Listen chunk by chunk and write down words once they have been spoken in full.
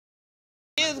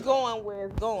going where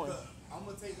it's going. I'm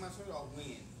gonna take my shirt off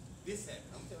when this happens.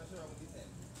 I'm gonna take my shirt off when this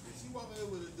happens. If she walk in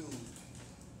with a dude,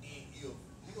 and if you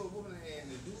go whooping her ass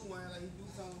and the dude whine like he do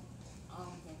something,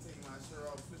 I'm gonna take my shirt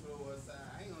off, flip it over the side.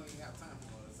 I ain't gonna even have time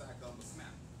for the side, cause I'm gonna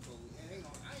snap. So I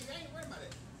ain't worried about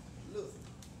that. Look,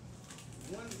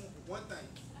 one thing,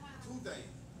 two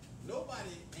things.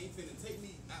 Nobody ain't finna take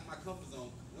me out my comfort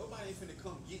zone. Nobody ain't finna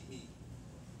come get me.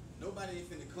 Nobody ain't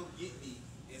finna come get me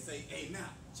and say, hey,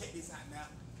 now, check this out now.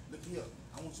 Look here.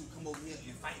 I want you to come over here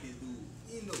and fight this dude.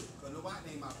 You know, because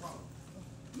nobody ain't my problem.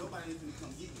 Nobody ain't finna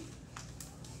come get me.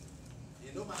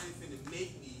 And nobody ain't finna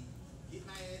make me get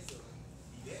my ass up,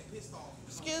 be that pissed off.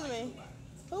 Excuse me.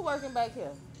 Who working back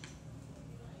here?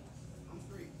 I'm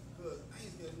straight. Because I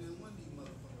ain't scared of one of these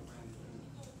motherfuckers around this room.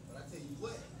 But I tell you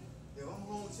what, if I'm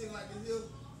home chilling like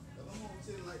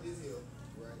this here,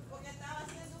 right? Porque estaba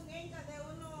haciendo un game de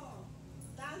uno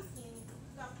dancing,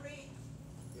 Capri.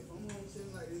 If I'm home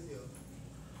chilling like this here,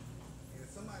 and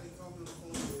somebody call me on the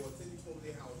phone or take me over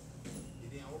their house, and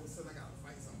then all of a sudden I gotta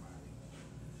fight somebody.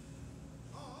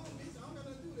 Oh, bitch, I don't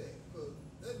gotta do that. Because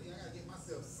that means I gotta get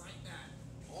myself psyched out.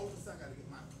 All of a sudden I gotta get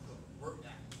my work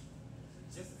out.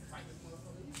 Just to fight this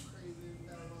motherfucker. You crazy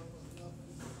little motherfucker.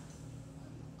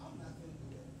 I'm not gonna do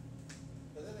that.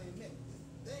 Because that ain't me.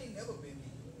 They ain't never been me.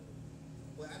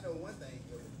 But I know one thing,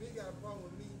 if a bitch got a problem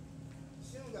with me,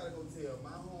 she don't gotta go tell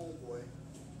my homeboy,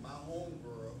 my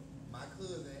homegirl, my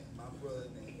cousin, my brother,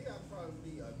 name. They got a problem with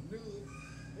me, a nigga,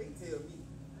 they can tell me.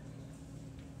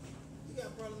 You got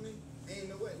a problem with me?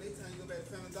 Ain't no way. Next time you go back to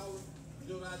Family Dollar, you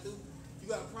know what I do? You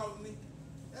got a problem with me?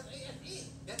 That's it.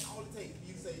 That's all it takes.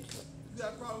 You say, you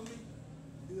got a problem with me?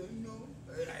 You know,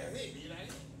 like that, be like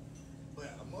that.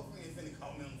 But a motherfucker ain't finna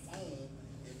call me on the phone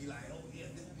and be like, oh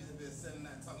yeah, this bitch been selling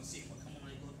out talking shit. Well, come on,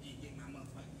 let's go get my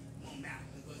motherfucker. Come on now,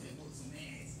 let's go ahead and go to some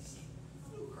ass and shit.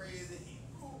 You crazy.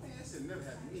 Oh man, that shit never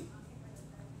happened to me.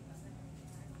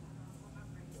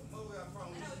 The mother got a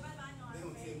problem with me, they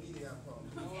gonna tell me they got a problem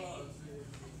with me.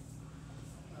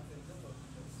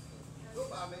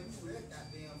 Nobody make me do that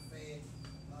goddamn fast.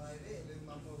 Not like that. This is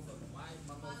my motherfucking wife,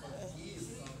 my motherfucking kids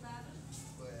or something.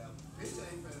 But bitch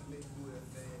ain't finna make me do that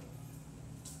fast.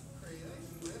 Crazy, I ain't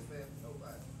finna do that fast for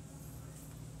nobody.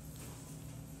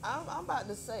 I'm about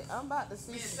to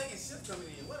see. Man, second shift coming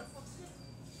in. What the fuck shit?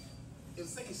 It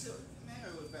was second shift. Man,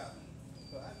 it was about me.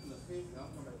 So I feel offended.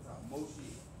 I'm coming back to talk more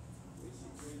shit. This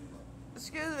shit crazy.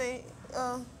 Excuse me.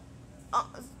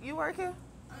 You work here?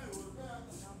 I ain't worried about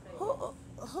it.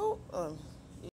 Who?